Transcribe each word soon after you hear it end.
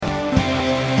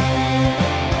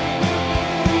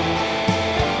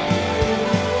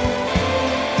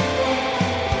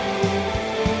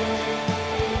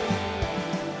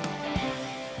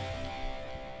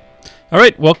All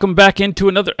right, welcome back into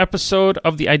another episode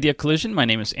of the Idea Collision. My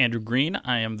name is Andrew Green.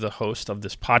 I am the host of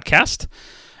this podcast.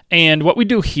 And what we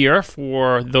do here,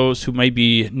 for those who may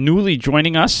be newly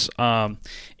joining us,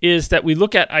 is that we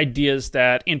look at ideas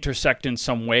that intersect in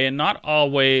some way, and not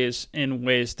always in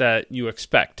ways that you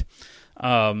expect.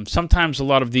 Sometimes a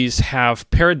lot of these have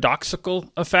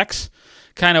paradoxical effects,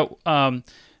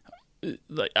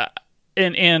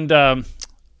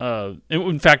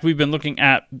 in fact, we've been looking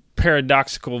at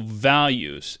paradoxical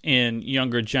values in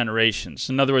younger generations.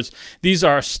 In other words, these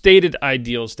are stated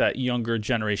ideals that younger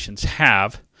generations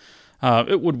have.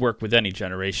 It would work with any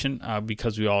generation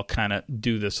because we all kind of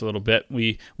do this a little bit.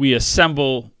 We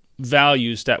assemble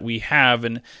values that we have,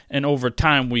 and over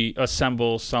time we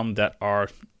assemble some that are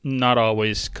not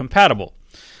always compatible.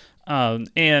 I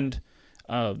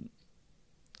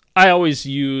always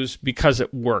use, because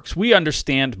it works, we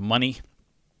understand money.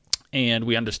 And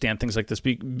we understand things like this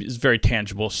is very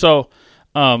tangible. So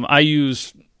I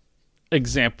use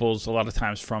examples a lot of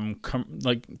times from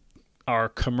our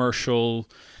commercial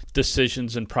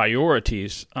decisions and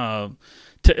priorities to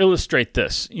illustrate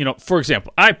this. You know, for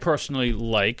example, I personally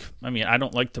I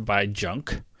don't like to buy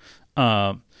junk.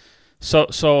 So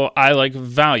I like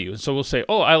value. So we'll say,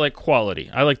 I like quality.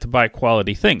 I like to buy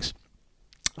quality things.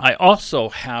 I also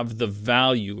have the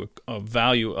value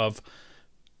of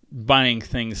buying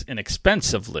things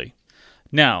inexpensively.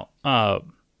 Now,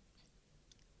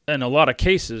 in a lot of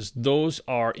cases, those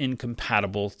are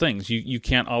incompatible things. You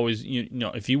can't always,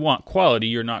 if you want quality,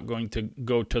 you're not going to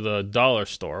go to the dollar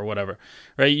store or whatever,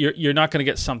 right? You're not going to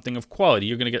get something of quality.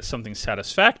 You're going to get something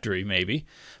satisfactory maybe,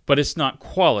 but it's not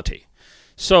quality.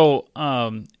 So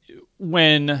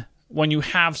when you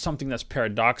have something that's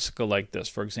paradoxical like this,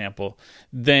 for example,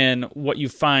 then what you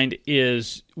find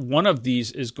is one of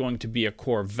these is going to be a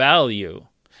core value,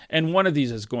 and one of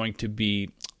these is going to be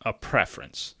a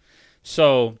preference.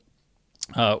 So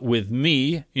with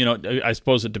me, I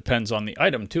suppose it depends on the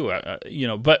item too,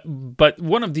 but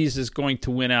one of these is going to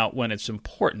win out when it's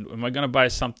important. Am I going to buy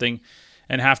something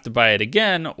and have to buy it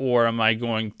again, or am I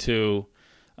going to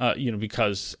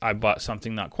because I bought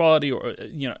something not quality, or,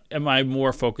 am I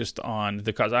more focused on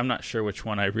the cause? I'm not sure which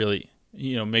one I really,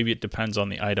 maybe it depends on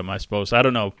the item, I suppose. I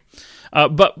don't know.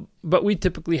 But we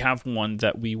typically have one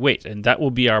that we weight, and that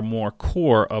will be our more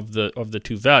core of the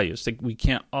two values. We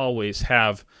can't always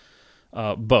have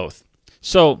both.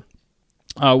 So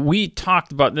we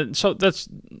talked about that. So that's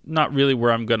not really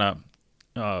where I'm going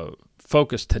to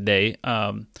focus today.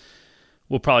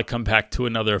 We'll probably come back to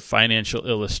another financial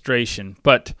illustration,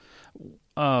 but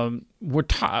I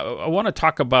want to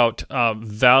talk about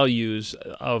values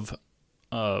of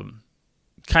the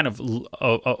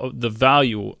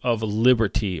value of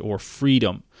liberty or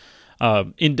freedom,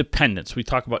 independence. We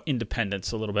talk about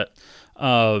independence a little bit,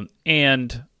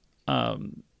 and I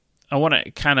want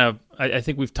to I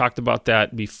think we've talked about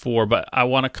that before, but I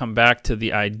want to come back to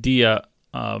the idea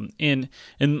in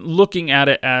looking at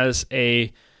it as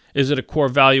is it a core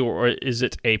value, or is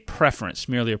it a preference,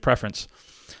 merely a preference?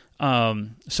 So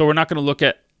we're not going to look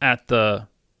at the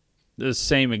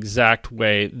same exact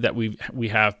way that we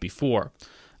have before.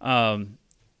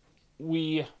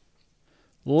 We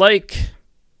like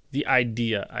the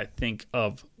idea, I think,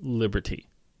 of liberty.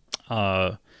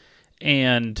 As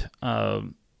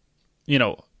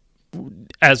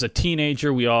a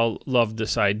teenager, we all loved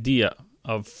this idea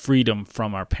of freedom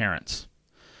from our parents.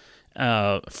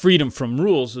 Freedom from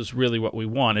rules is really what we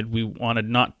wanted. We wanted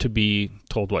not to be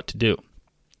told what to do.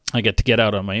 I get to get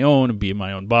out on my own and be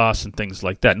my own boss and things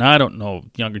like that. Now, I don't know if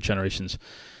younger generations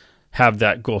have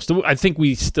that goal. So I think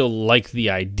we still like the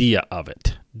idea of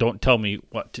it. Don't tell me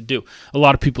what to do. A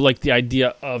lot of people like the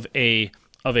idea of a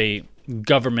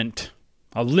government,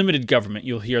 a limited government.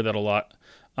 You'll hear that a lot.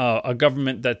 A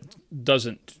government that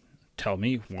doesn't tell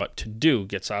me what to do,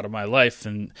 gets out of my life,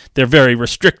 and they're very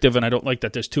restrictive, and I don't like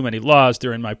that there's too many laws,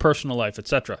 they're in my personal life,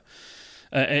 etc.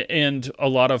 And a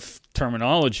lot of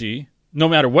terminology, no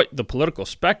matter what the political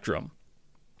spectrum,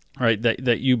 right,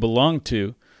 that you belong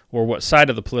to, or what side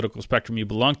of the political spectrum you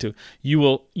belong to, you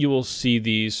will see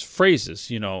these phrases,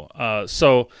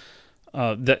 that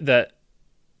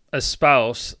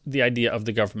espouse the idea of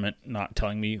the government not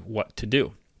telling me what to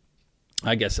do.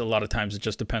 I guess a lot of times it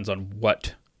just depends on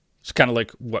what. It's kind of like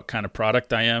what kind of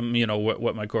product I am,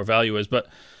 what my core value is. But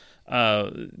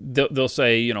they'll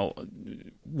say,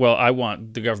 well, I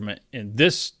want the government in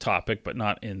this topic, but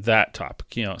not in that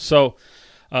topic. So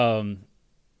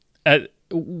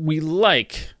we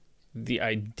like the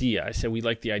idea. I say we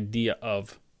like the idea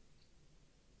of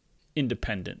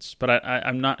independence, but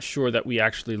I'm not sure that we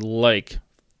actually like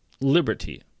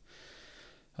liberty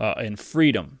and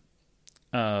freedom.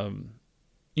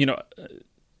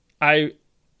 I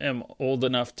am old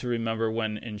enough to remember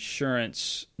when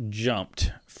insurance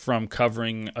jumped from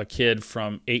covering a kid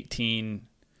from 18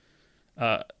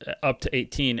 up to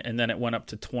 18, and then it went up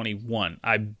to 21.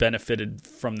 I benefited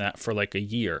from that for like a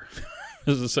year.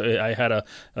 So I had a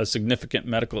significant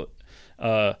medical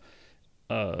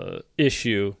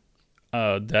issue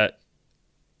that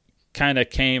kind of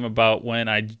came about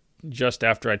when just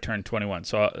after I turned 21.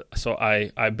 So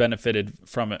I benefited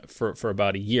from it for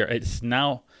about a year. It's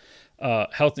now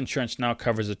health insurance now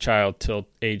covers a child till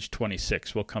age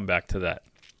 26. We'll come back to that.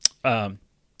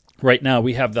 Right now,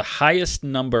 we have the highest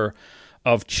number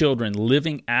of children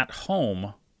living at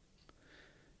home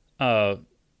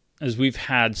as we've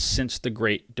had since the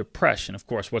Great Depression. Of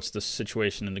course, what's the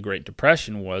situation in the Great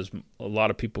Depression was a lot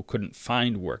of people couldn't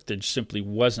find work. There simply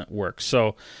wasn't work.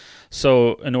 So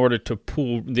in order to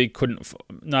pool,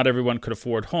 not everyone could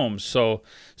afford homes. So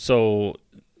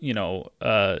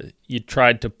you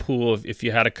tried to pool. If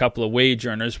you had a couple of wage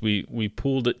earners, we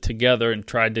pooled it together and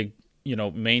tried to,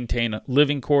 maintain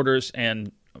living quarters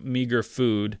and meager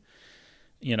food,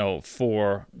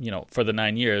 for the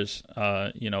 9 years,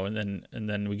 and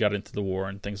then we got into the war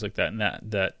and things like that, and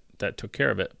that took care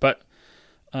of it. But,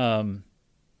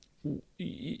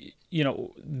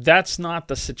 that's not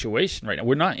the situation right now.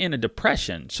 We're not in a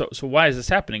depression. So why is this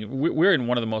happening? We're in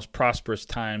one of the most prosperous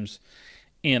times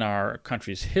in our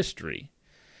country's history,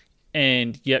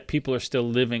 and yet people are still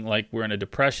living like we're in a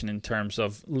depression in terms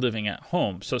of living at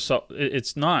home. So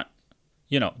it's not.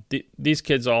 These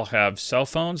kids all have cell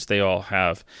phones. They all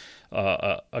have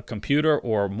a computer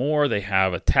or more. They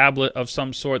have a tablet of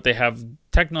some sort. They have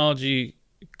technology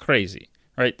crazy,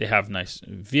 right? They have nice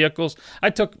vehicles. I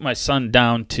took my son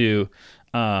down to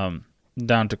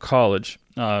college,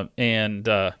 and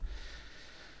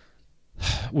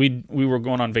we were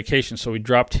going on vacation, so we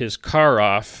dropped his car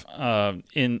off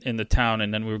in the town,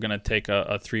 and then we were going to take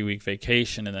a 3-week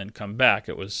vacation and then come back.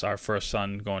 It was our first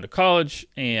son going to college,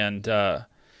 and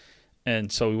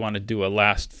so we wanted to do a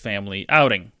last family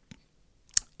outing,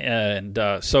 and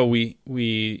so we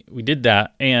did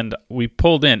that, and we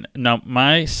pulled in. Now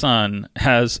my son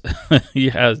had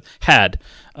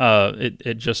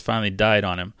it just finally died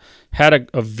on him. Had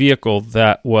a vehicle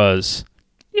that was,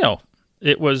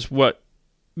 it was what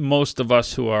most of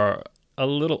us who are a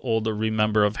little older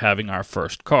remember of having our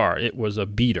first car. It was a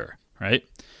beater, right?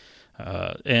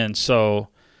 And so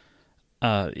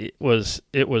it was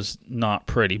not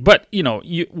pretty. But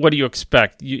what do you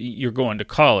expect? You're going to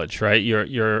college, right?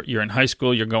 You're in high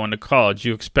school. You're going to college.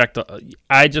 You expect.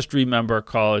 I just remember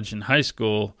college and high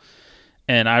school,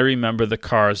 and I remember the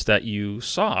cars that you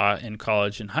saw in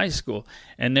college and high school,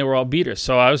 and they were all beaters.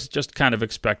 So I was just kind of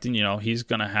expecting, he's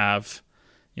going to have.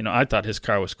 I thought his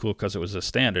car was cool because it was a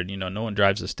Standard. No one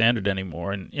drives a Standard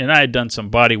anymore. And I had done some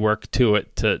body work to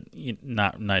it,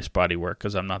 not nice body work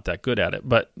because I'm not that good at it,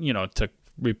 but, to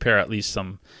repair at least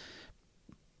some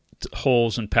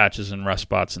holes and patches and rust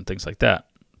spots and things like that.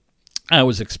 I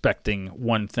was expecting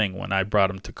one thing when I brought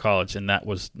him to college, and that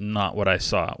was not what I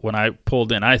saw. When I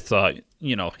pulled in, I thought,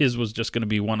 his was just going to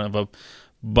be one of a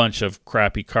bunch of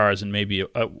crappy cars, and maybe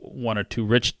one or two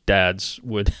rich dads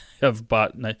would have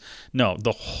bought. No,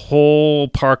 the whole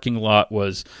parking lot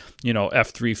was,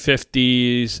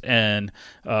 F-350s and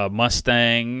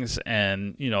Mustangs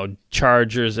and,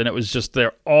 Chargers, and it was just,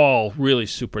 they're all really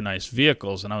super nice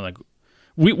vehicles. And I'm like,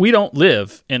 we don't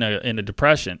live in a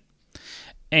depression.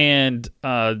 And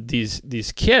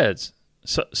these kids,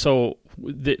 so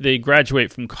they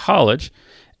graduate from college,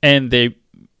 and they,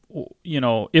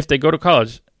 if they go to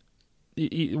college,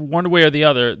 one way or the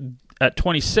other, at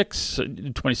 26,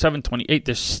 27, 28,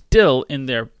 they're still in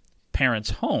their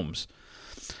parents' homes.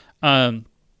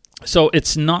 So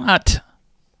it's not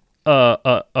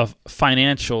a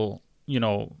financial,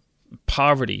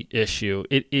 poverty issue.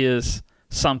 It is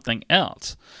something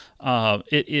else.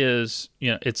 It is,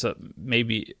 it's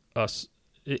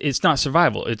it's not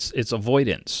survival. It's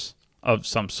avoidance of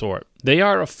some sort. They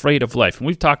are afraid of life. And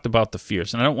we've talked about the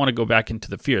fears, and I don't want to go back into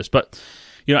the fears, but,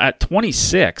 at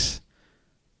 26,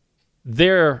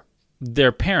 their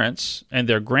parents and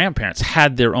their grandparents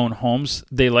had their own homes.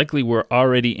 They likely were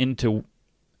already into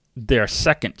their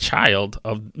second child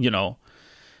in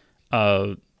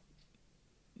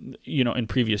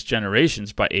previous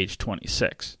generations by age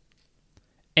 26.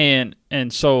 And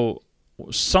so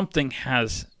something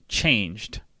has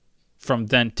changed from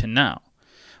then to now.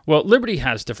 Well, liberty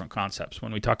has different concepts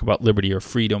when we talk about liberty or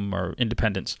freedom or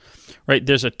independence, right?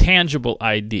 There's a tangible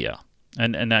idea,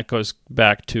 and that goes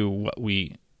back to what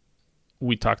we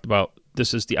talked about.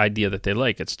 This is the idea that they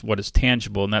like. It's what is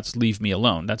tangible, and that's leave me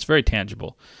alone. That's very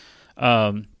tangible.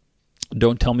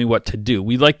 Don't tell me what to do.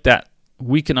 We like that.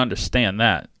 We can understand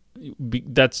that.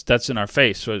 That's in our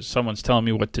face. So someone's telling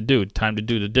me what to do. Time to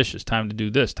do the dishes. Time to do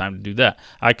this. Time to do that.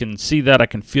 I can see that. I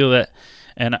can feel that,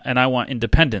 and I want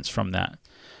independence from that.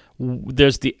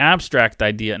 There's the abstract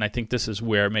idea, and I think this is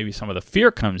where maybe some of the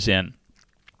fear comes in.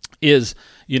 Is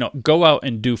go out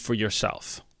and do for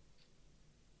yourself.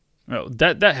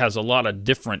 That has a lot of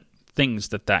different things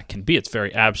that can be. It's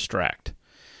very abstract.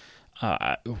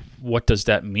 What does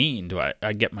that mean? Do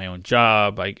I get my own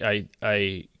job?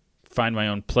 I find my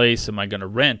own place? Am I going to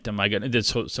rent? Am I going to...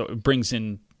 So it brings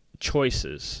in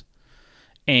choices.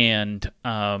 And,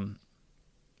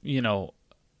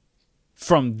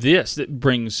 from this, it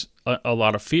brings a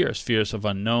lot of fears of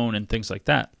unknown and things like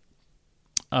that.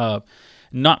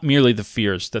 Not merely the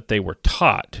fears that they were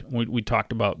taught. We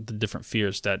talked about the different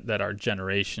fears that our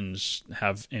generations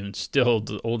have instilled,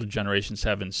 the older generations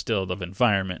have instilled of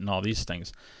environment and all these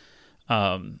things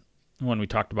when we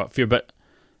talked about fear. But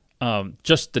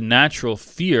just the natural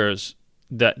fears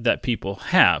that people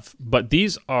have. But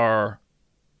these have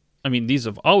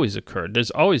always occurred.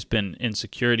 There's always been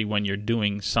insecurity when you're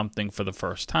doing something for the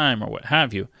first time or what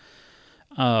have you.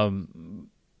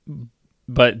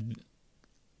 But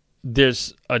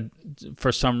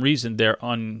for some reason they're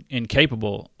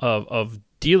incapable of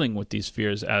dealing with these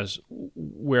fears,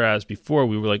 whereas before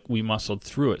we muscled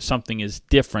through it. Something is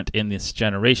different in this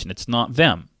generation. It's not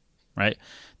them, right?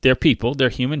 They're people, they're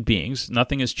human beings.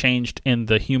 Nothing has changed in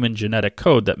the human genetic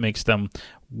code that makes them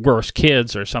worse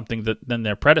kids or something than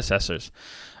their predecessors.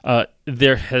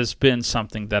 There has been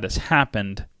something that has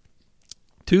happened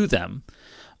to them,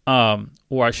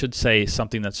 or I should say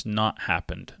something that's not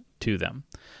happened to them.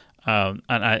 And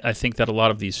I think that a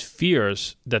lot of these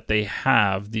fears that they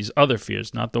have, these other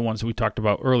fears, not the ones we talked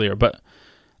about earlier, but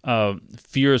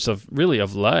fears of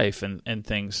life and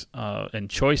things and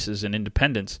choices and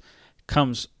independence,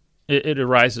 it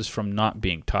arises from not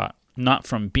being taught, not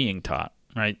from being taught,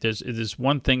 right? There's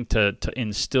one thing to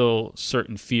instill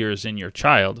certain fears in your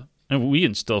child, and we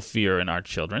instill fear in our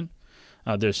children.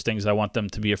 There's things I want them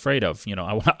to be afraid of.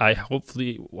 I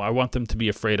want them to be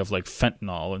afraid of like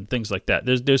fentanyl and things like that.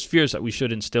 There's fears that we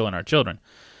should instill in our children,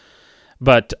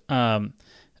 but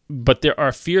there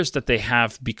are fears that they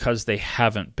have because they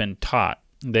haven't been taught.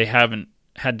 They haven't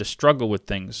had to struggle with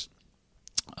things.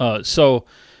 So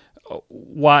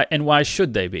why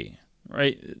should they be,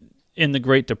 right? In the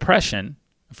Great Depression,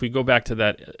 if we go back to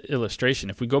that illustration,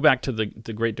 if we go back to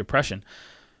the Great Depression,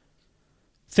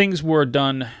 things were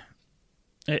done.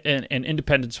 And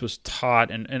independence was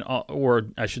taught, or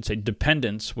I should say,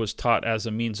 dependence was taught as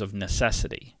a means of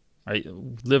necessity. Right,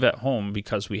 live at home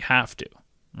because we have to.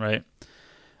 Right,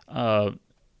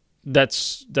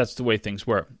 that's the way things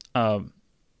were.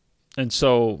 And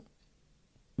so,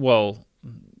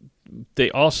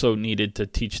 they also needed to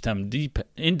teach them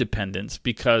independence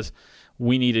because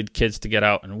we needed kids to get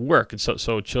out and work, and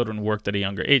so children worked at a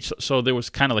younger age. So there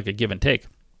was kind of like a give and take.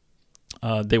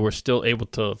 They were still able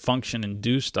to function and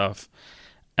do stuff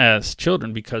as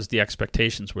children because the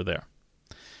expectations were there.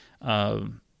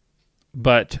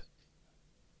 But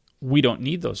we don't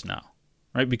need those now,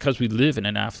 right? Because we live in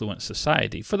an affluent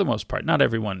society for the most part. Not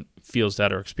everyone feels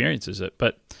that or experiences it,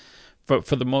 but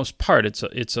for the most part,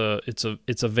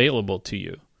 it's available to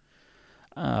you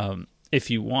if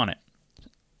you want it.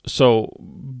 So,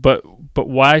 but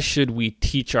why should we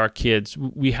teach our kids?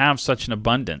 We have such an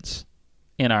abundance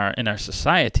in our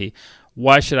society.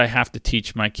 Why should I have to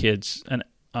teach my kids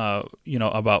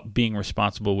about being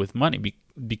responsible with money?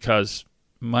 Because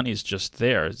money is just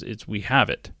there. It's we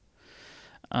have it.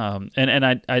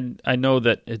 And I know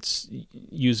that it's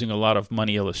using a lot of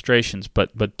money illustrations,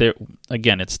 but there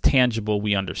again, it's tangible.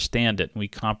 We understand it and we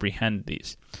comprehend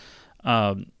these.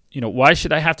 Why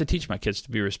should I have to teach my kids to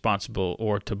be responsible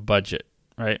or to budget?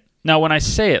 Right now, when I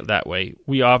say it that way,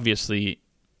 we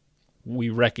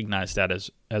recognize that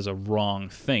as a wrong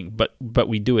thing, but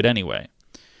we do it anyway.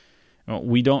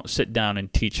 We don't sit down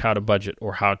and teach how to budget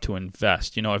or how to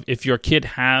invest. If your kid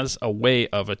has a way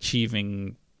of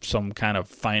achieving some kind of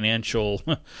financial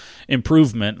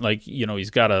improvement, like he's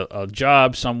got a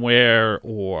job somewhere,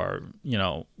 or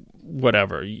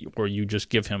whatever, or you just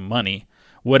give him money,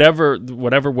 whatever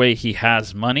way he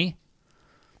has money,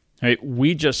 right?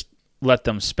 We just let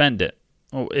them spend it.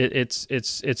 Oh,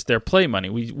 it's their play money.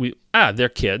 They're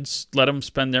kids. Let them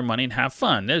spend their money and have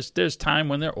fun. There's time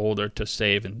when they're older to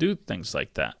save and do things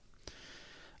like that.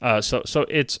 So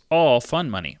it's all fun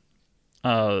money.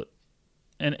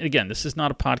 And again, this is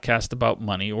not a podcast about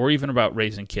money or even about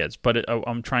raising kids, but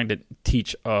I'm trying to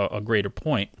teach a greater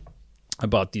point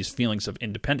about these feelings of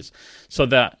independence, so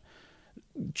that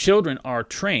children are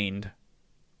trained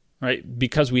right?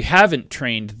 Because we haven't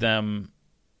trained them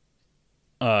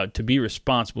to be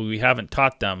responsible. We haven't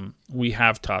taught them. We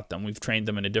have taught them. We've trained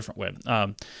them in a different way.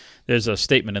 There's a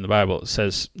statement in the Bible that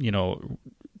says,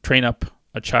 train up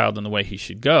a child in the way he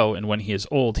should go, and when he is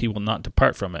old, he will not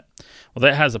depart from it. Well,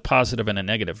 that has a positive and a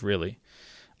negative, really.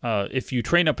 If you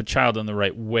train up a child in the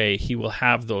right way, he will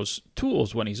have those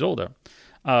tools when he's older.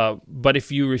 But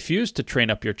if you refuse to train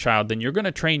up your child, then you're going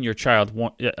to train your child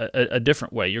a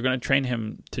different way. You're going to train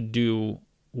him to do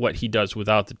what he does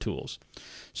without the tools.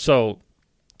 So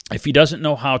if he doesn't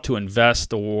know how to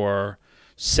invest or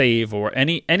save or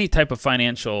any type of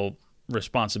financial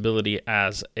responsibility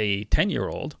as a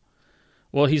 10-year-old,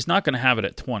 well, he's not going to have it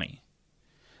at 20.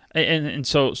 And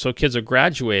so kids are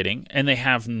graduating and they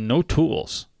have no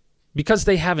tools because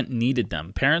they haven't needed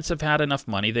them. Parents have had enough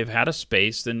money, they've had a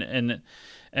space, and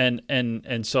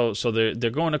so they're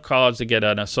going to college to get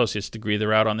an associate's degree.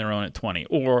 They're out on their own at 20,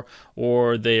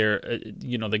 or they're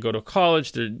they go to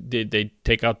college, they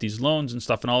take out these loans and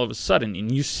stuff, and all of a sudden,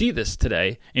 and you see this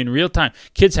today in real time,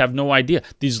 kids have no idea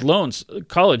these loans,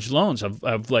 college loans,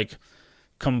 have like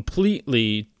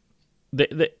completely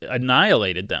they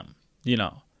annihilated them.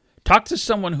 Talk to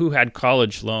someone who had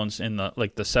college loans in the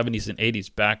 70s and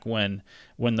 80s, back when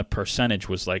the percentage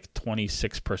was like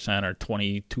 26% or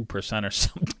 22% or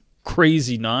some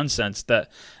crazy nonsense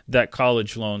that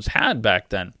college loans had back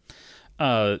then,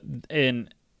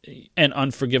 and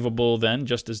unforgivable then,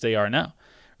 just as they are now.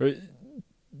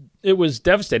 It was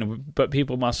devastating, but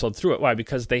people muscled through it. Why?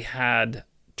 Because they had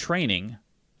training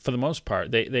for the most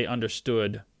part. They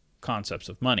understood concepts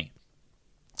of money.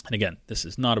 And again, this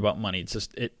is not about money.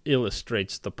 It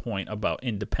illustrates the point about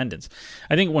independence.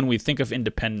 I think when we think of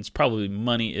independence, probably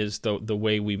money is the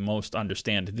way we most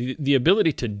understand. The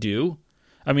ability to do,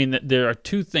 there are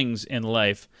two things in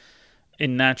life,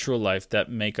 in natural life,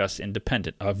 that make us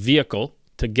independent. A vehicle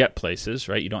to get places,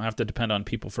 right? You don't have to depend on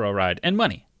people for a ride, and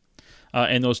money.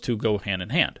 And those two go hand in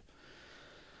hand.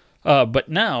 But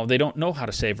now they don't know how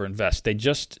to save or invest.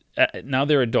 Now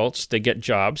they're adults, they get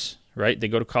jobs, right? They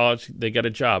go to college, they get a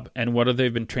job. And what have they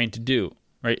been trained to do,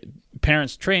 right?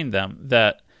 Parents train them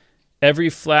that every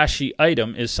flashy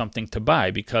item is something to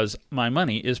buy because my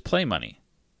money is play money.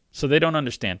 So they don't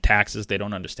understand taxes. They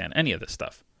don't understand any of this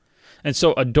stuff. And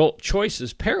so adult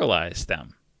choices paralyze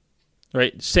them,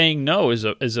 right? Saying no is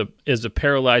a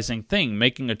paralyzing thing.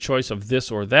 Making a choice of this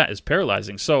or that is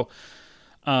paralyzing. So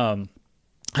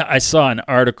I saw an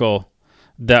article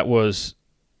that was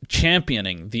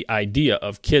championing the idea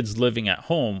of kids living at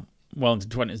home well into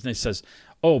 20s, and it says,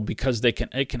 because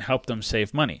it can help them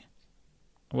save money.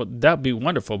 Well, that'd be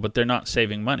wonderful, but they're not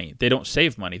saving money. They don't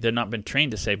save money. They're not been trained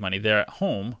to save money. They're at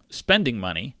home spending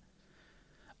money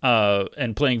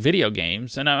and playing video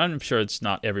games. And I'm sure it's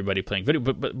not everybody playing video,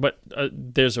 but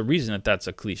there's a reason that's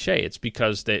a cliche. It's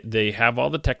because they have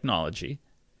all the technology.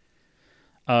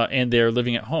 And they're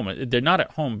living at home. They're not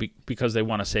at home because they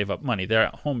want to save up money. They're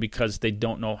at home because they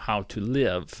don't know how to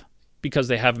live, because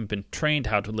they haven't been trained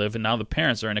how to live, and now the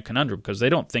parents are in a conundrum because they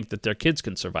don't think that their kids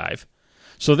can survive.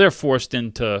 So they're forced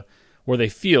into, or they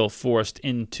feel forced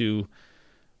into,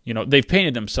 they've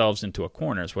painted themselves into a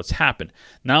corner is what's happened.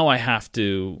 Now I have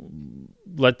to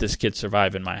let this kid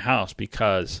survive in my house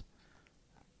because,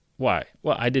 why?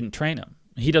 Well, I didn't train him.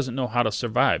 He doesn't know how to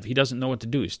survive. He doesn't know what to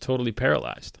do. He's totally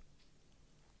paralyzed.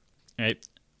 Right?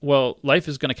 Well, life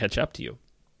is going to catch up to you.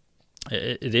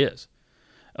 It is.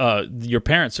 Your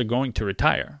parents are going to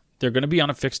retire. They're going to be on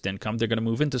a fixed income. They're going to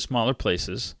move into smaller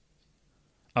places,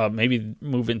 maybe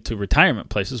move into retirement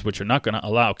places, which are not going to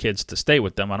allow kids to stay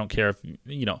with them. I don't care if,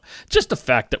 just the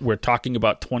fact that we're talking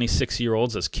about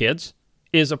 26-year-olds as kids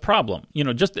is a problem.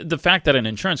 Just the fact that an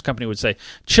insurance company would say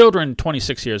children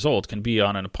 26 years old can be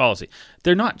on a policy.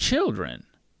 They're not children.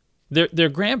 Their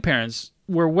grandparents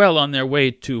were well on their way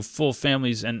to full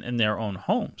families and their own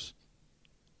homes.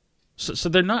 So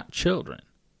they're not children.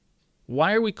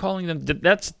 Why are we calling them?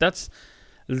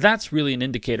 That's really an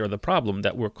indicator of the problem,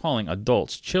 that we're calling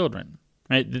adults children.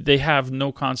 Right? They have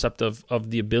no concept of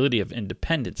the ability of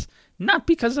independence. Not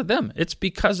because of them. It's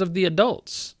because of the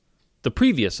adults. The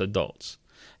previous adults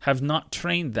have not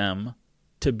trained them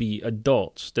to be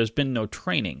adults. There's been no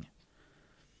training.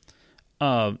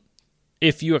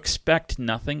 If you expect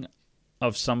nothing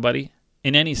of somebody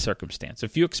in any circumstance,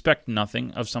 if you expect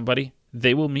nothing of somebody,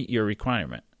 they will meet your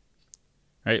requirement.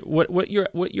 Right? What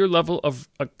your level of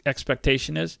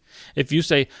expectation is. If you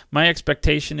say, my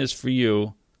expectation is for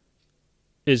you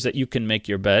is that you can make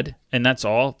your bed, and that's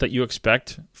all that you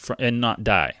expect and not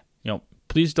die.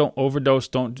 Please don't overdose.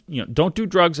 Don't do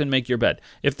drugs and make your bed.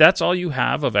 If that's all you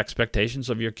have of expectations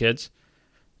of your kids,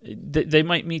 They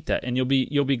might meet that, and you'll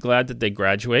be glad that they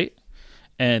graduate,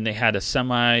 and they had a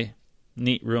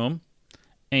semi-neat room,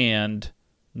 and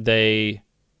they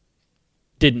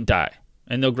didn't die,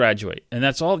 and they'll graduate, and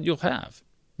that's all you'll have.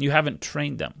 You haven't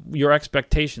trained them. Your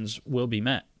expectations will be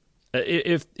met.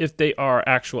 If they are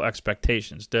actual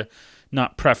expectations, they're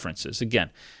not preferences. Again,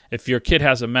 if your kid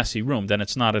has a messy room, then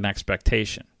it's not an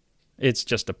expectation. It's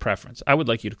just a preference. I would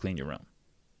like you to clean your room.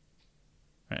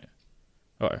 Right?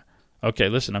 Or, okay,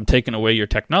 listen, I'm taking away your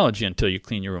technology until you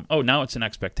clean your room. Oh, now it's an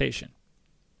expectation.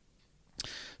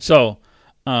 So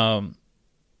in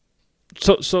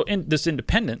this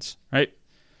independence, right?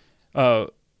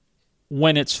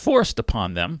 When it's forced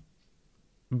upon them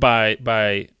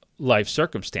by life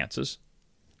circumstances,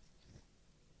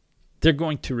 they're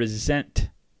going to resent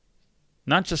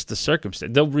not just the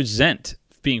circumstance. They'll resent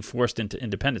being forced into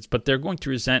independence, but they're going to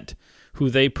resent who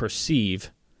they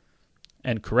perceive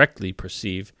and correctly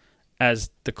perceive as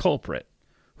the culprit.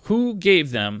 Who gave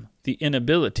them the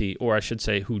inability, or I should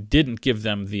say, who didn't give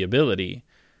them the ability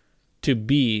to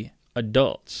be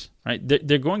adults, right?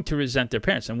 They're going to resent their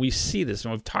parents, and we see this,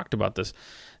 and we've talked about this,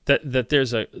 that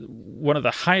there's one of the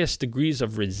highest degrees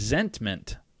of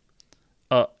resentment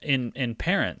in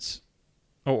parents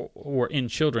or in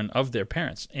children of their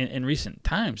parents in recent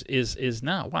times is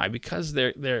now. Why? Because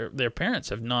their parents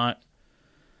have not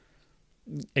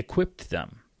equipped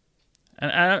them.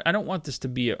 And I don't want this to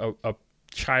be a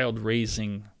child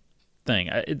raising thing.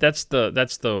 That's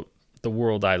the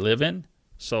world I live in.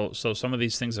 So some of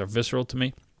these things are visceral to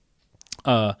me.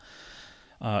 And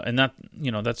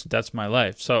that's my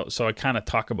life. So I kind of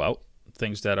talk about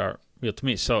things that are real to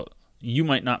me. So you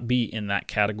might not be in that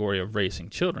category of raising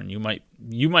children. You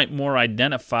might more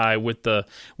identify with the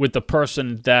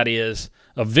person that is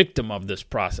a victim of this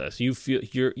process. You feel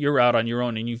you're out on your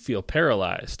own and you feel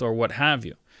paralyzed or what have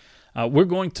you. We're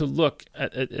going to look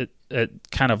at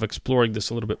kind of exploring this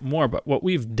a little bit more, but what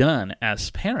we've done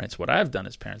as parents, what I've done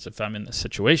as parents, if I'm in this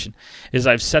situation, is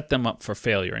I've set them up for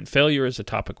failure, and failure is a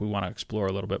topic we want to explore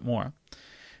a little bit more.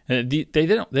 They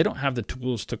don't have the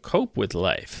tools to cope with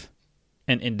life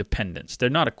and independence. They're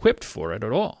not equipped for it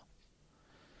at all.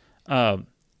 Our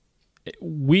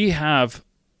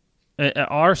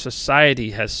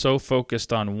society has so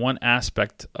focused on one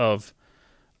aspect of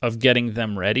getting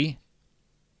them ready.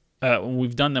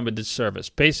 We've done them a disservice.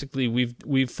 Basically,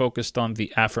 we've focused on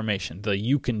the affirmation, the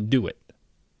 "you can do it"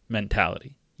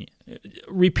 mentality,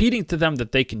 repeating to them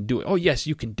that they can do it. Oh yes,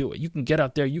 you can do it. You can get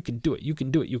out there. You can do it. You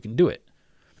can do it. You can do it.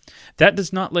 That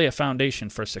does not lay a foundation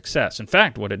for success. In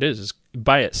fact, what it is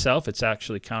by itself, it's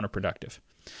actually counterproductive.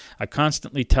 I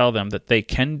constantly tell them that they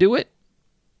can do it.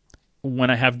 When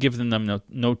I have given them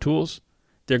no tools,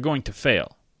 they're going to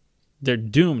fail. They're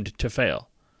doomed to fail.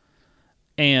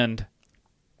 And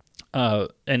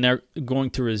they're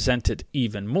going to resent it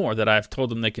even more that I've told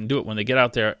them they can do it when they get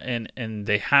out there and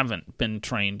they haven't been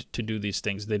trained to do these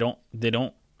things. They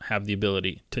don't have the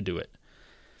ability to do it.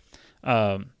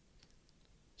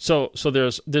 So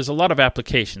there's a lot of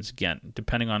applications, again,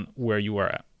 depending on where you are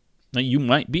at. Now, you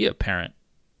might be a parent.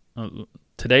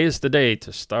 Today is the day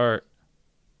to start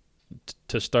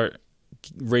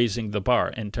raising the bar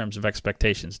in terms of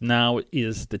expectations. Now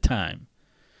is the time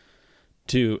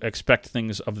to expect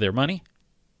things of their money,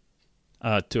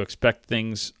 to expect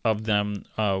things of them.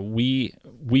 We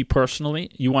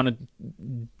personally, you want to,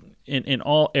 in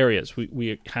all areas,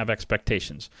 we have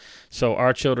expectations. So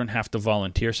our children have to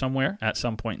volunteer somewhere at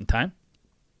some point in time.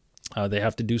 They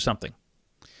have to do something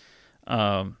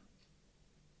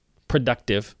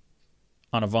productive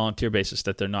on a volunteer basis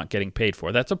that they're not getting paid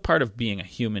for. That's a part of being a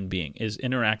human being, is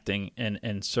interacting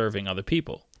and serving other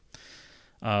people.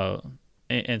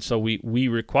 And so we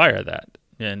require that,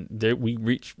 and we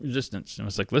reach resistance. And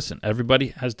it's like, listen, everybody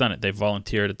has done it. They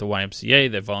volunteered at the YMCA.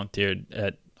 They volunteered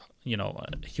at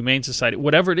a Humane Society.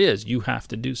 Whatever it is, you have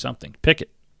to do something. Pick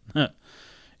it.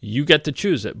 You get to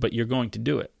choose it, but you're going to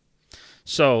do it.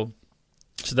 So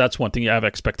that's one thing. You have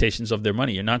expectations of their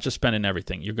money. You're not just spending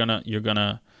everything. You're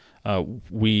gonna.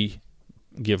 We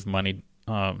give money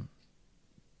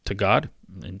to God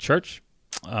in church.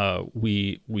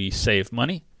 We save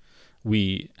money.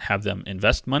 We have them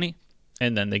invest money,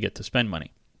 and then they get to spend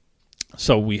money.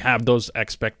 So we have those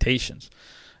expectations.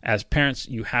 As parents,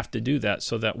 you have to do that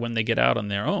so that when they get out on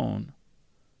their own,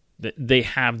 they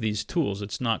have these tools.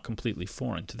 It's not completely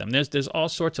foreign to them. There's all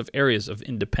sorts of areas of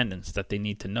independence that they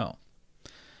need to know.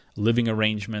 Living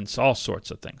arrangements, all sorts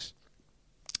of things.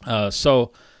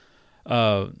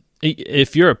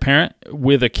 If you're a parent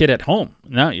with a kid at home,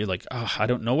 now you're like, I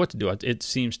don't know what to do. It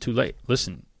seems too late.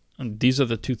 Listen. And these are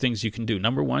the two things you can do.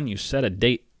 Number one, you set a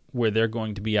date where they're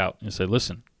going to be out. You say,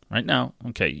 listen, right now.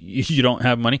 Okay, you don't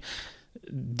have money.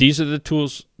 These are the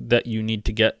tools that you need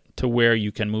to get to where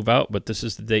you can move out, but this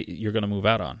is the date you're going to move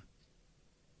out on.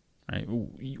 Right?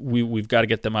 We've got to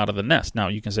get them out of the nest. Now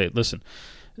you can say, listen,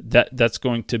 that's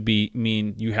going to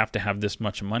mean you have to have this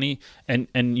much money, and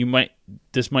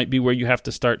this might be where you have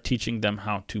to start teaching them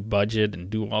how to budget and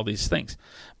do all these things.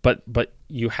 But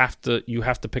you have to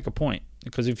pick a point,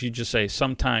 because if you just say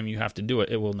sometime you have to do it,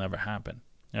 it will never happen.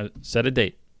 Now, set a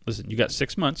date. Listen, you got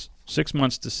 6 months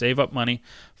to save up money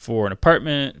for an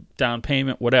apartment, down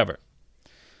payment, whatever,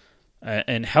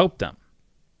 and help them.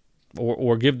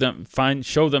 Or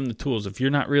show them the tools. If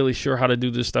you're not really sure how to do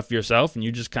this stuff yourself and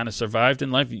you just kind of survived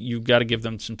in life, you've got to give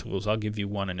them some tools. I'll give you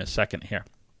one in a second here.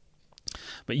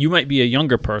 But you might be a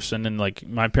younger person and like,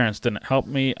 my parents didn't help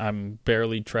me. I'm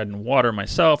barely treading water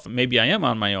myself. Maybe I am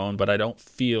on my own, but I don't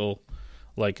feel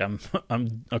like I'm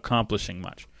accomplishing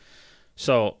much.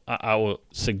 So I will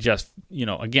suggest,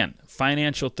 again,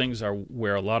 financial things are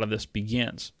where a lot of this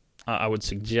begins. I would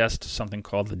suggest something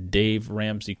called the Dave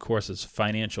Ramsey courses,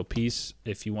 Financial Peace.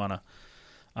 If you want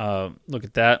to look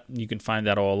at that, you can find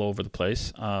that all over the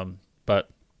place. And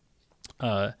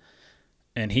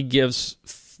he gives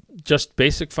just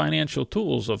basic financial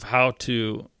tools of how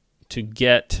to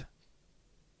get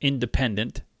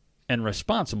independent and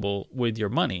responsible with your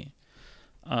money,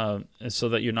 so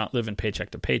that you're not living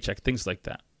paycheck to paycheck, things like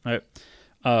that. Right?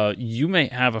 You may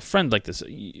have a friend like this.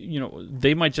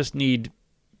 They might just need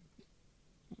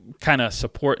kind of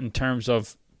support in terms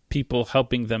of people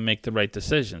helping them make the right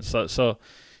decisions. So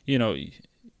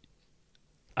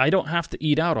I don't have to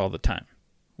eat out all the time,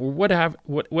 or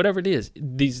whatever it is.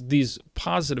 These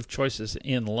positive choices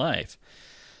in life,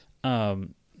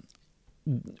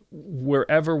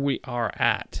 wherever we are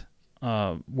at,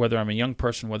 whether I'm a young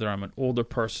person, whether I'm an older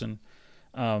person,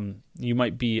 you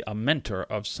might be a mentor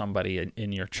of somebody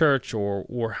in your church,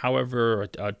 or however,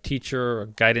 a teacher, a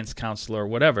guidance counselor,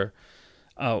 whatever.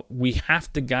 We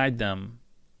have to guide them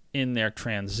in their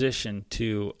transition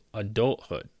to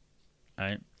adulthood,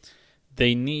 right?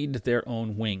 They need their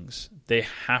own wings. They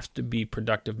have to be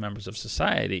productive members of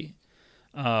society.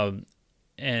 And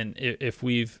if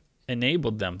we've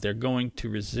enabled them, they're going to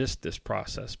resist this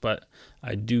process. But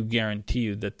I do guarantee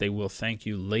you that they will thank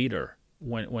you later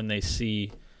when they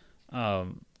see what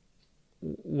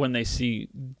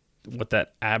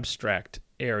that abstract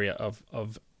area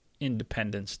of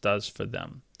independence does for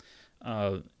them.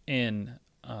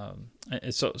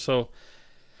 So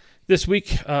this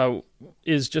week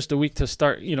is just a week to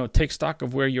start, take stock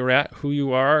of where you're at, who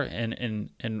you are,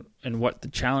 and what the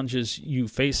challenges you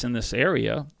face in this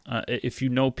area. If you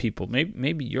know people,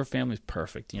 maybe your family's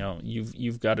perfect,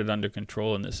 you've got it under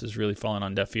control, and this is really falling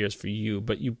on deaf ears for you,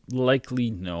 but you likely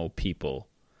know people,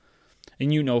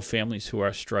 and families who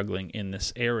are struggling in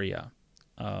this area.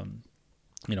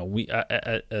 We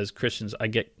as Christians,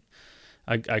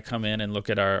 I come in and look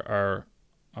at our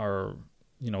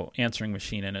answering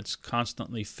machine, and it's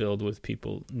constantly filled with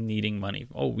people needing money.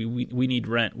 Oh, we need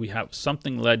rent. We have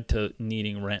something led to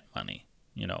needing rent money.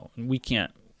 And we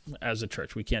can't, as a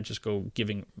church, we can't just go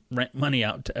giving rent money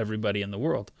out to everybody in the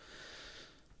world.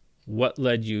 What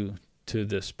led you to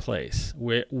this place?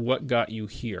 What got you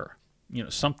here?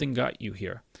 Something got you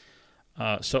here.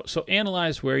 So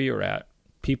analyze where you're at,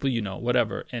 people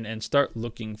whatever, and start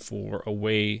looking for a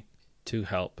way to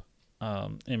help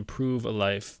improve a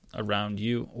life around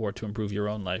you, or to improve your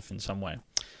own life in some way,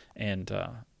 and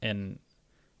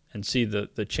see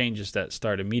the changes that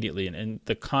start immediately, and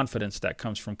the confidence that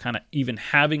comes from kind of even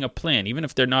having a plan, even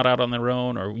if they're not out on their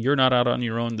own, or you're not out on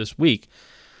your own this week.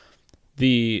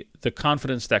 The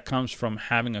confidence that comes from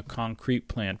having a concrete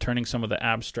plan, turning some of the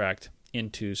abstract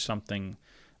into something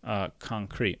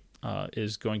concrete,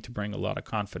 is going to bring a lot of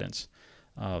confidence.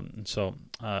 So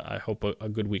I hope a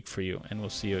good week for you, and we'll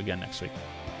see you again next week.